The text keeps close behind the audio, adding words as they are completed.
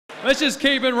Let's just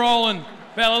keep it rolling.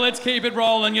 Bella, let's keep it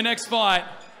rolling. Your next fight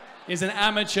is an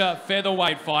amateur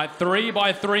featherweight fight. 3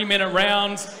 by 3 minute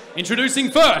rounds. Introducing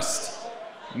first,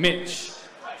 Mitch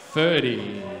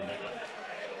Ferdi.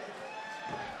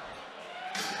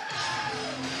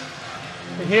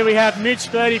 And here we have Mitch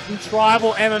Ferdi from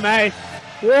Tribal MMA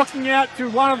walking out to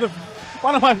one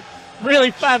of my really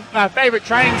favorite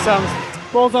training songs,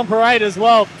 Balls on Parade as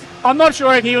well. I'm not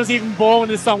sure if he was even born when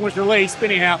this song was released, but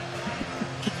anyhow.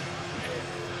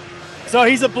 So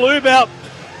he's a blue belt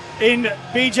in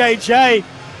BJJ.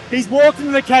 He's walked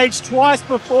into the cage twice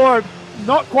before,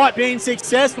 not quite being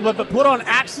successful, but put on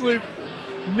absolute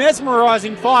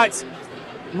mesmerizing fights.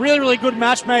 Really, really good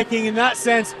matchmaking in that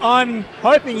sense. I'm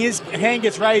hoping his hand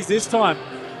gets raised this time.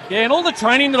 Yeah, and all the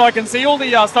training that I can see, all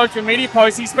the social media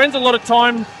posts, he spends a lot of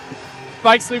time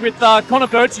basically with Connor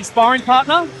Birch, his sparring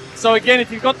partner. So again, if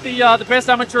you've got the best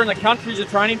amateur in the country as a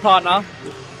training partner,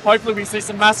 hopefully we see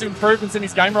some massive improvements in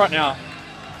his game right now.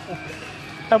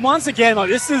 And once again, like,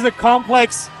 this is a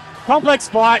complex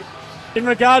fight in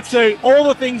regards to all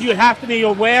the things you have to be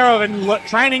aware of and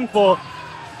training for.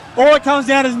 All it comes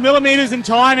down is millimeters and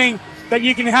timing that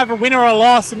you can have a win or a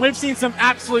loss. And we've seen some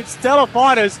absolute stellar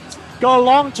fighters go a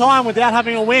long time without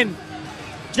having a win,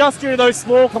 just due to those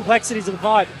small complexities of the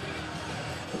fight.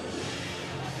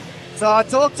 So I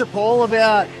talked to Paul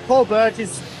Birch,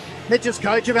 Mitch's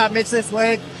coach, about Mitch this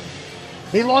week.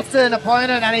 He lost to an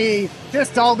opponent and he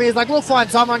just told me, he's like, we'll find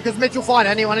someone because Mitch will find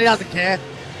anyone, he doesn't care.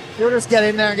 He'll just get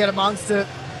in there and get amongst it.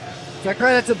 So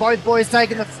credit to both boys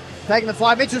taking the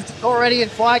fight. Mitch is already in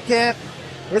fight camp.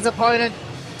 His opponent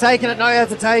taking it, no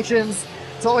hesitations.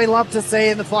 It's what we love to see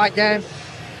in the fight game.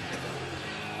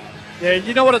 Yeah,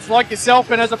 you know what it's like yourself,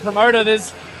 and as a promoter,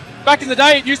 back in the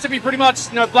day, it used to be pretty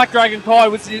much, Black Dragon Kai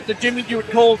was the gym that you would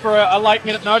call for a late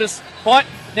minute notice fight.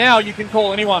 Now you can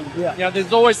call anyone. Yeah.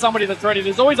 There's always somebody that's ready.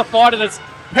 There's always a fighter that's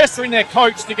pestering their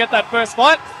coach to get that first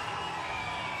fight.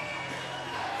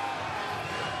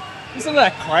 Listen to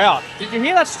that crowd. Did you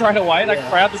hear that straight away? That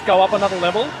crowd just go up another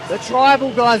level? The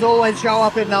tribal guys always show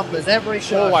up in numbers, every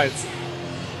show. Always.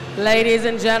 Ladies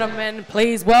and gentlemen,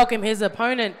 please welcome his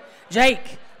opponent,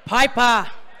 Jake Piper.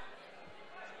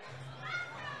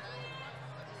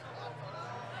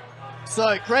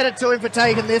 So credit to him for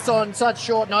taking this on such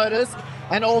short notice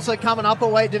and also coming up a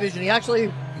weight division. He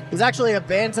was actually a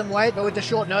bantamweight, but with the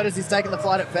short notice, he's taking the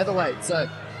fight at featherweight. So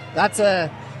that's a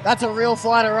real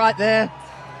fighter right there.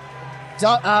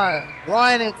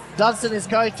 Ryan Dunstan, his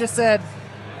coach, just said,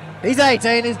 he's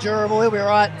 18, he's durable, he'll be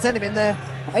right, send him in there.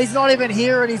 He's not even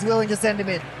here and he's willing to send him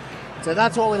in. So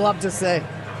that's what we love to see.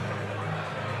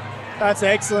 That's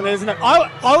excellent, isn't it?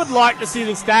 I would like to see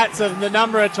the stats of the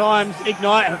number of times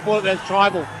Ignite have fought their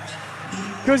Tribal,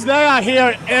 because they are here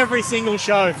at every single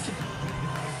show.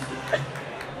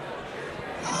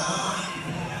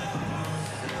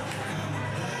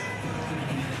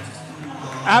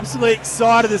 Absolutely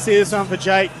excited to see this one for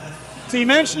Jake. So you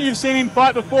mentioned you've seen him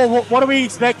fight before. What are we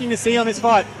expecting to see on this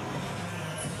fight?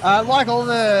 Like all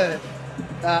the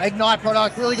Ignite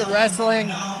products, really good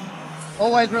wrestling,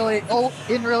 always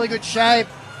in really good shape.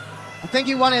 I think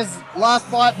he won his last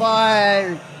fight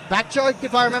by back choke,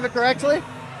 if I remember correctly.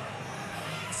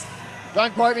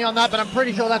 Don't quote me on that, but I'm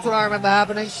pretty sure that's what I remember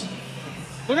happening.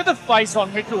 Look at the face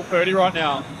on Mitchell Ferdi right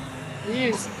now. He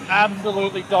is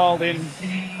absolutely dialed in.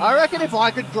 I reckon if I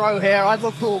could grow hair, I'd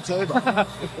look cool too. But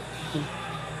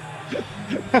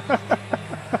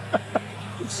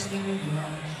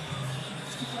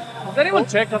has anyone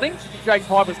checked? I think Jake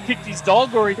Piper's kicked his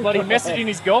dog, or he's bloody messaging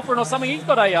his girlfriend or something. He's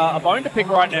got a bone to pick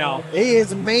right now. He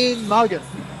is mean mugging.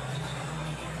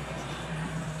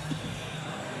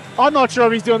 I'm not sure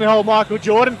if he's doing the whole Michael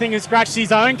Jordan thing and scratched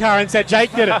his own car and said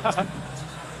Jake did it.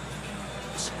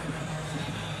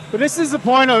 But this is the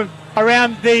point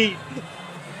around the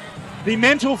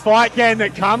mental fight game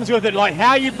that comes with it, like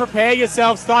how you prepare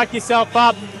yourself, psych yourself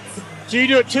up. Do you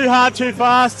do it too hard, too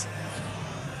fast?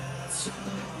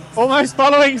 Almost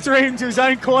following through into his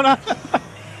own corner.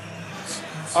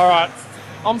 All right,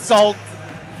 I'm sold.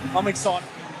 I'm excited.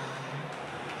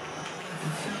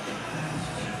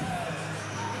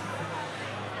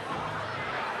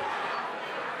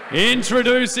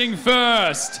 Introducing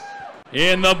first,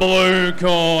 in the blue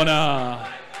corner,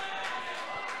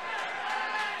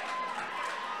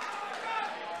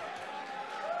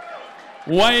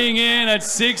 weighing in at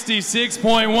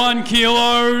 66.1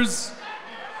 kilos,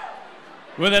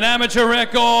 with an amateur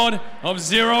record of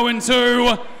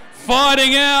 0-2,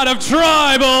 fighting out of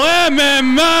Tribal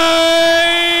MMA,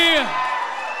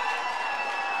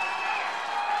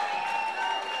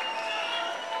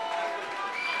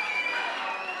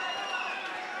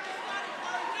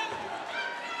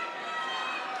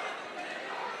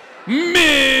 Mitch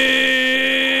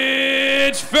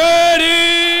Ferdi.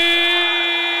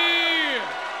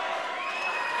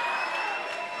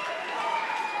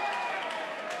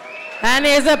 And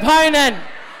his opponent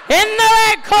in the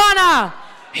red corner,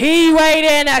 he weighed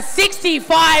in at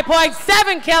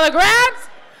 65.7 kilograms,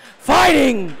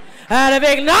 fighting out of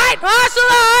Ignite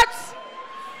Martial Arts,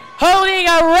 holding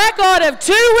a record of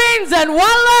 2 wins and 1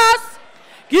 loss.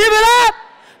 Give it up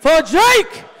for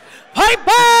Jake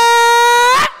Piper!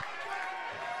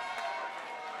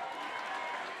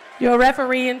 Your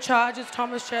referee in charge is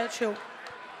Thomas Churchill.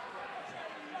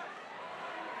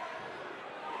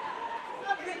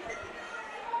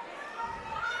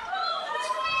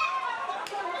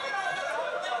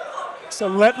 So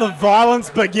let the violence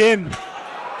begin.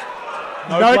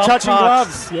 No touching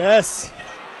gloves. Yes.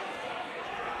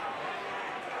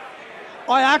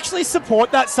 I actually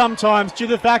support that sometimes due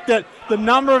to the fact that the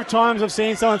number of times I've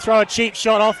seen someone throw a cheap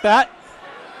shot off that,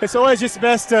 it's always just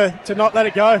best to not let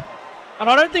it go. And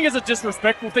I don't think it's a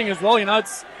disrespectful thing as well. You know,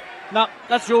 it's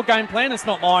that's your game plan. It's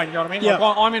not mine. You know what I mean? Yeah.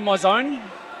 Like, I'm in my zone.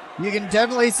 You can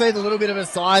definitely see the little bit of a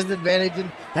size advantage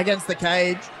against the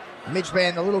cage. Mitch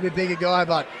being a little bit bigger guy,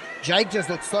 but Jake just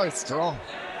looks so strong.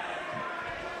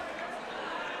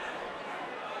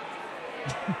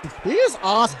 He just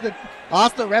asked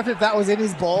the ref if that was in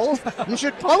his balls. You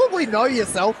should probably know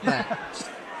yourself, man.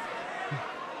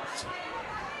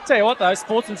 Tell you what, though,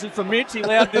 sportsmanship from Mitch. He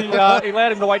allowed him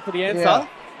to wait for the answer. Yeah.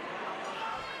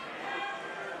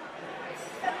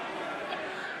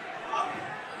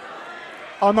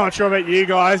 I'm not sure about you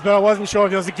guys, but I wasn't sure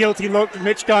if there was a guilty look from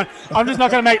Mitch going, I'm just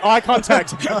not going to make eye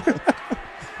contact.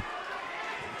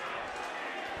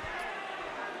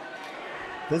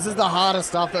 This is the hardest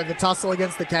stuff, though. The tussle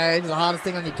against the cage, the hardest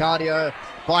thing on your cardio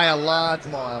by a large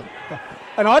mile.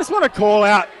 And I just want to call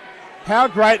out how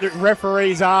great the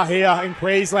referees are here in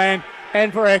Queensland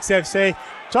and for XFC.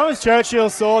 Thomas Churchill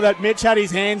saw that Mitch had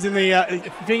his hands in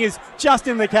the fingers just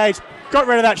in the cage, got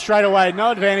rid of that straight away.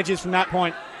 No advantages from that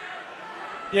point.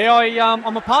 Yeah,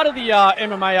 I'm a part of the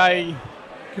MMA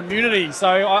community, so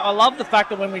I love the fact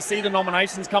that when we see the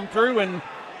nominations come through and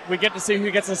we get to see who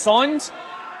gets assigned.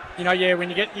 You know, yeah, when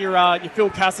you get your Phil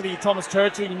Cassidy, Thomas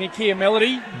Churchill, your Nikia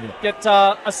Melody get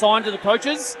assigned to the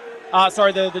coaches,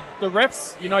 the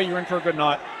refs, you know you're in for a good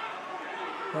night.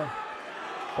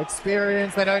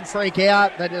 Experience, they don't freak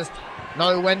out, they just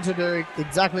know when to do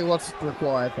exactly what's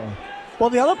required for them. Well,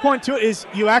 the other point to it is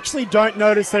you actually don't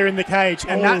notice they're in the cage,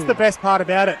 and that's the best part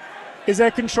about it, is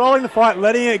they're controlling the fight,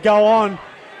 letting it go on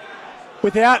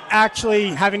without actually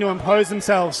having to impose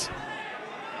themselves.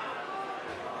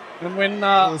 And when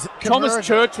Thomas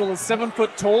Churchill is 7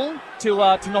 foot tall to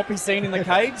not be seen in the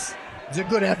cage, it's a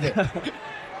good effort.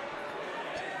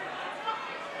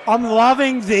 I'm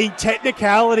loving the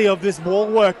technicality of this wall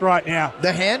work right now.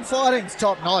 The hand fighting's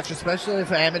top notch, especially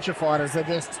for amateur fighters.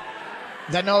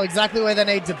 They know exactly where they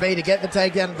need to be to get the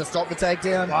takedown and to stop the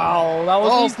takedown. Wow, that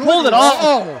was he's pulled it off.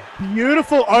 Oh.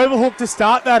 Beautiful overhook to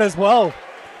start that as well.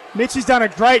 Mitch has done a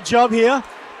great job here.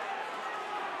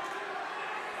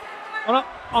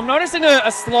 I'm noticing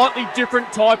a slightly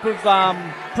different type of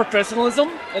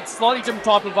professionalism. It's a slightly different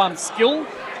type of skill.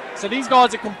 So these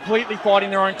guys are completely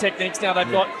fighting their own techniques now.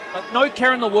 They've got no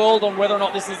care in the world on whether or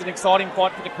not this is an exciting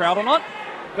fight for the crowd or not.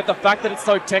 But the fact that it's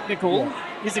so technical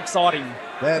is exciting.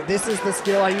 This is the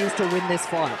skill I used to win this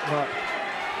fight. Right.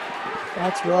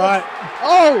 That's right.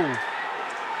 Oh!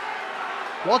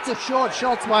 Lots of short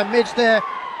shots by Mitch there.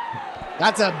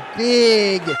 That's a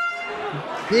big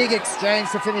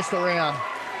exchange to finish the round.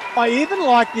 I even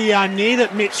like the knee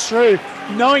that Mitch threw,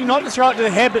 knowing not to throw it to the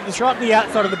head, but to throw it to the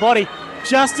outside of the body,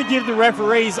 just to give the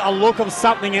referees a look of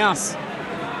something else.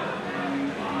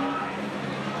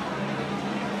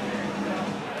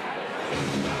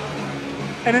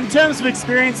 And in terms of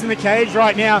experience in the cage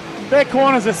right now, their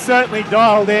corners are certainly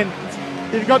dialed in.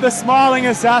 You've got the smiling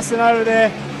assassin over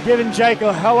there giving Jake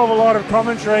a hell of a lot of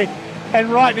commentary. And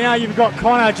right now you've got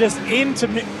Connor just into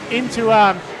Mitch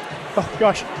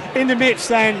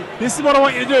saying, this is what I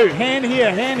want you to do. Hand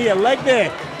here, leg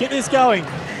there. Get this going.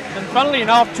 And funnily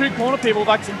enough, 2 corner people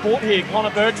have actually fought here.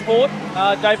 Connor Birch fought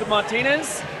David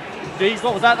Martinez. Geez,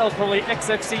 what was that? That was probably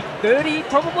XFC 30,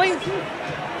 probably.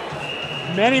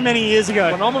 Many years ago.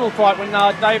 Phenomenal fight when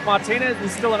Dave Martinez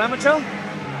was still an amateur.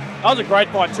 That was a great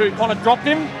fight too. Connor dropped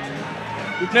him.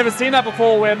 We've never seen that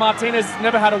before where Martinez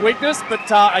never had a weakness, but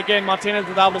again, Martinez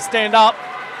was able to stand up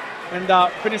and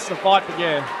finish the fight. But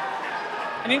yeah,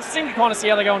 and interesting to kind of see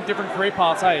how they go on different career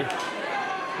paths, hey?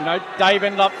 You know, Dave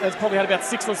has probably had about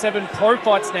 6 or 7 pro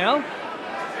fights now.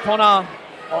 Connor,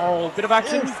 a bit of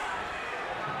action.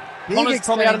 Connor's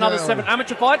probably had another 7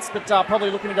 amateur fights, but probably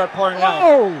looking to go pro now.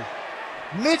 Oh!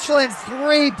 Mitch lands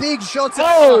 3 big shots.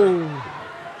 Oh!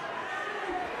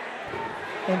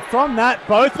 And from that,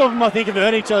 both of them, I think, have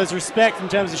earned each other's respect in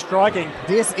terms of striking.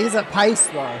 This is a pace,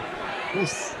 though.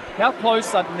 Oof. How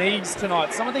close are knees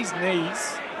tonight? Some of these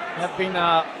knees have been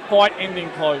fight-ending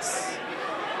close.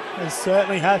 They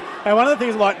certainly have. And one of the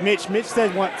things like Mitch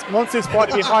said wants this fight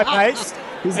to be high-paced.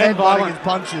 His and head violent. his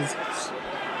punches.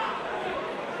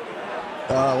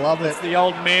 Oh, I love it. It's the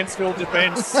old Mansfield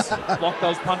defense. Block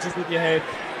those punches with your head.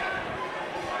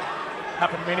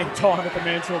 Happened many times at the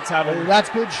Mansfield Tavern. Oh, that's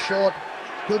good short.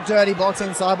 Good dirty boxing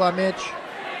inside by Mitch.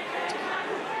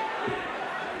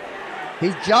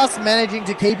 He's just managing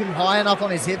to keep him high enough on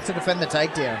his hips to defend the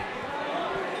takedown.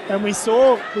 And we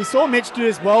saw Mitch do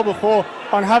this well before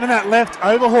on having that left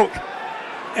overhook.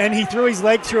 And he threw his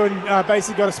leg through and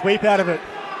basically got a sweep out of it.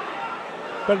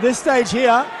 But at this stage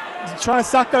here, he's trying to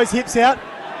suck those hips out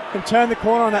and turn the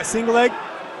corner on that single leg.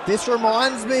 This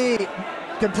reminds me,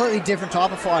 completely different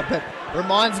type of fight, but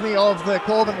reminds me of the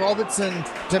Corbin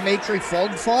Robertson-Dimitri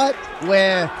Fogg fight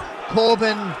where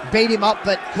Corbin beat him up,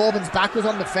 but Corbin's back was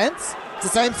on the fence. It's the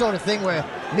same sort of thing where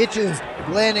Mitch is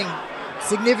landing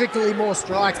significantly more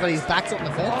strikes, but his back's on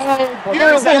the fence. Oh,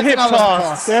 there's that hip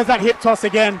toss. There's that hip toss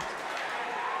again.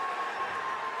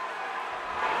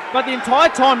 But the entire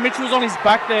time Mitch was on his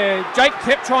back there, Jake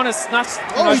kept trying to snatch.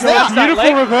 Oh, he's out.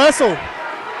 Beautiful reversal.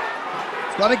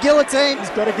 He's got a guillotine. He's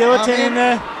got a guillotine in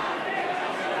there.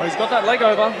 Oh, he's got that leg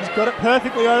over. He's got it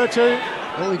perfectly over too.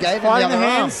 Oh, he gave him Fighting the other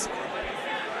hands.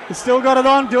 He's still got it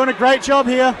on, doing a great job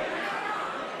here.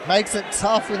 Makes it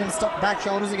tough with him stuck back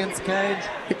shoulders against the cage.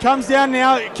 It comes down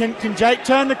now. Can Jake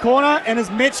turn the corner? And has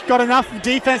Mitch got enough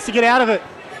defense to get out of it?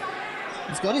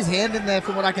 He's got his hand in there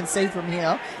from what I can see from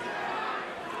here.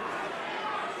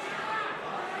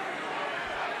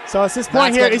 So it's this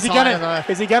point here. Is he gonna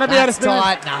be able to spin?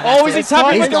 Oh, is he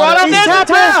tapping with the right arm? He's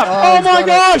tapping. Oh my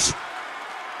gosh!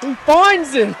 He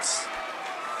finds it.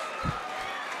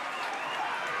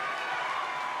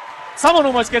 Someone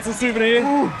almost gets a souvenir.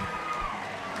 Ooh.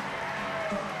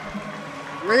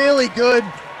 Really good.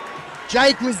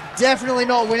 Jake was definitely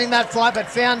not winning that fight, but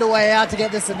found a way out to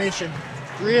get the submission.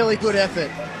 Really good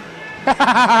effort.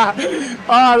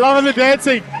 Oh, loving the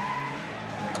dancing.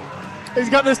 He's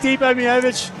got the Stipe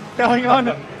Miocic going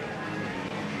on.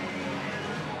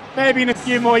 Maybe in a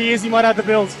few more years he might have the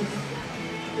build.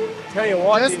 Tell you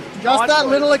what, just that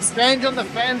little exchange on the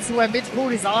fence where Mitch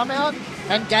pulled his arm out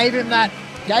and gave him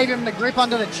the grip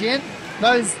under the chin.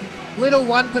 Those little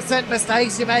 1%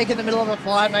 mistakes you make in the middle of a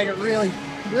fight make it really,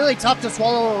 really tough to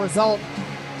swallow a result.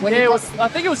 I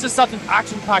think it was just such an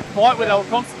action-packed fight where they were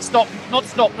constantly not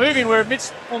stop moving, where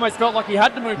Mitch almost felt like he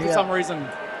had to move for some reason.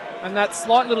 And that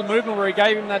slight little movement where he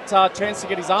gave him that chance to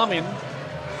get his arm in.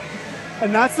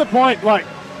 And that's the point. Like,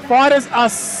 fighters are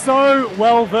so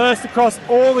well versed across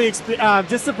all the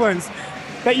disciplines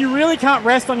that you really can't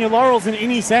rest on your laurels in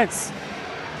any sense.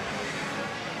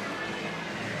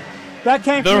 That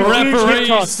came from a huge hip referee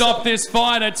toss. stopped this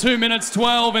fight at 2 minutes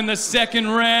 12 in the second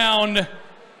round.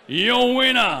 Your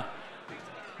winner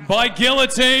by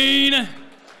guillotine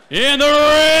in the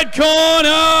red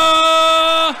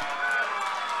corner,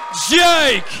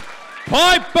 Jake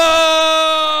Piper.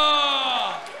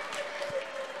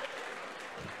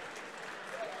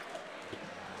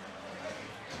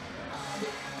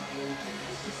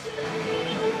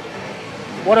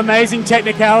 What amazing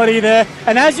technicality there.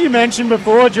 And as you mentioned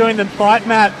before during the fight,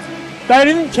 Matt, they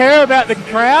didn't care about the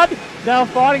crowd. They were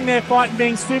fighting their fight and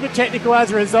being super technical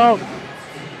as a result.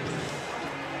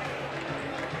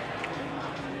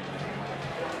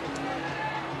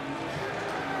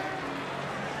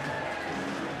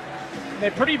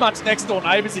 They're pretty much next door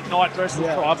neighbours, Ignite versus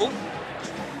Tribal.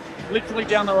 Literally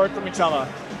down the road from each other.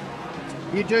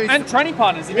 You do. And training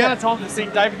partners. The amount of times we've seen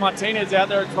David Martinez out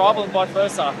there at Tribal and vice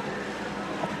versa.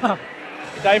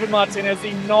 David Martinez,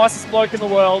 the nicest bloke in the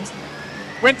world.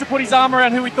 Went to put his arm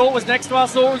around who we thought was next to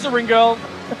us, or was a ring girl.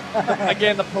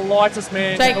 Again, the politest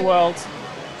man in the world.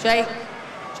 Jake,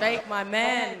 my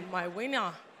man, my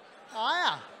winner. Oh,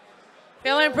 yeah.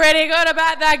 Feeling pretty good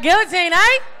about that guillotine,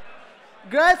 eh?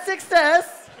 Great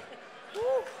success.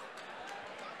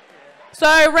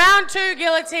 So round 2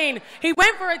 guillotine. He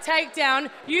went for a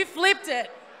takedown. You flipped it.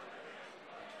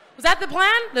 Was that the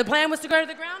plan? The plan was to go to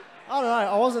the ground? I don't know.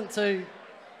 I wasn't too,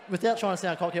 without trying to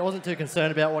sound cocky, I wasn't too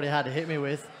concerned about what he had to hit me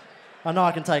with. I know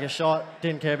I can take a shot.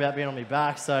 Didn't care about being on my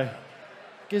back, so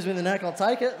gives me the neck, I'll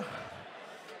take it.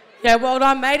 Yeah, well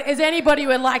done, mate. Is there anybody you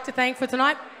would like to thank for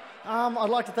tonight? I'd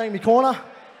like to thank my corner,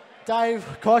 Dave,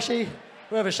 Koshi,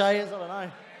 whoever Shay is, I don't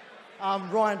know.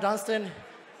 Ryan Dunstan,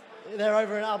 They're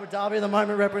over in Abu Dhabi at the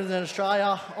moment representing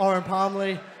Australia, Oren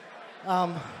Palmley,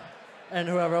 and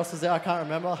whoever else was there, I can't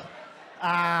remember.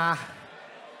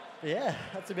 Yeah,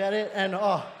 that's about it. And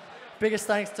biggest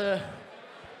thanks to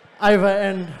Ava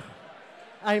and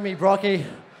Amy Brocky.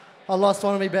 I lost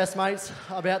one of my best mates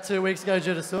about 2 weeks ago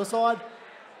due to suicide.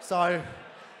 So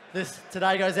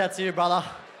today goes out to you, brother.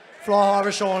 Fly high,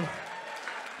 Sean.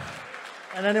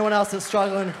 And anyone else that's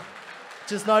struggling,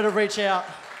 just know to reach out.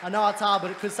 I know it's hard,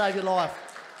 but it could save your life.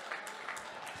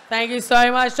 Thank you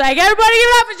so much, Jake. Everybody give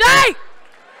it up for Jake!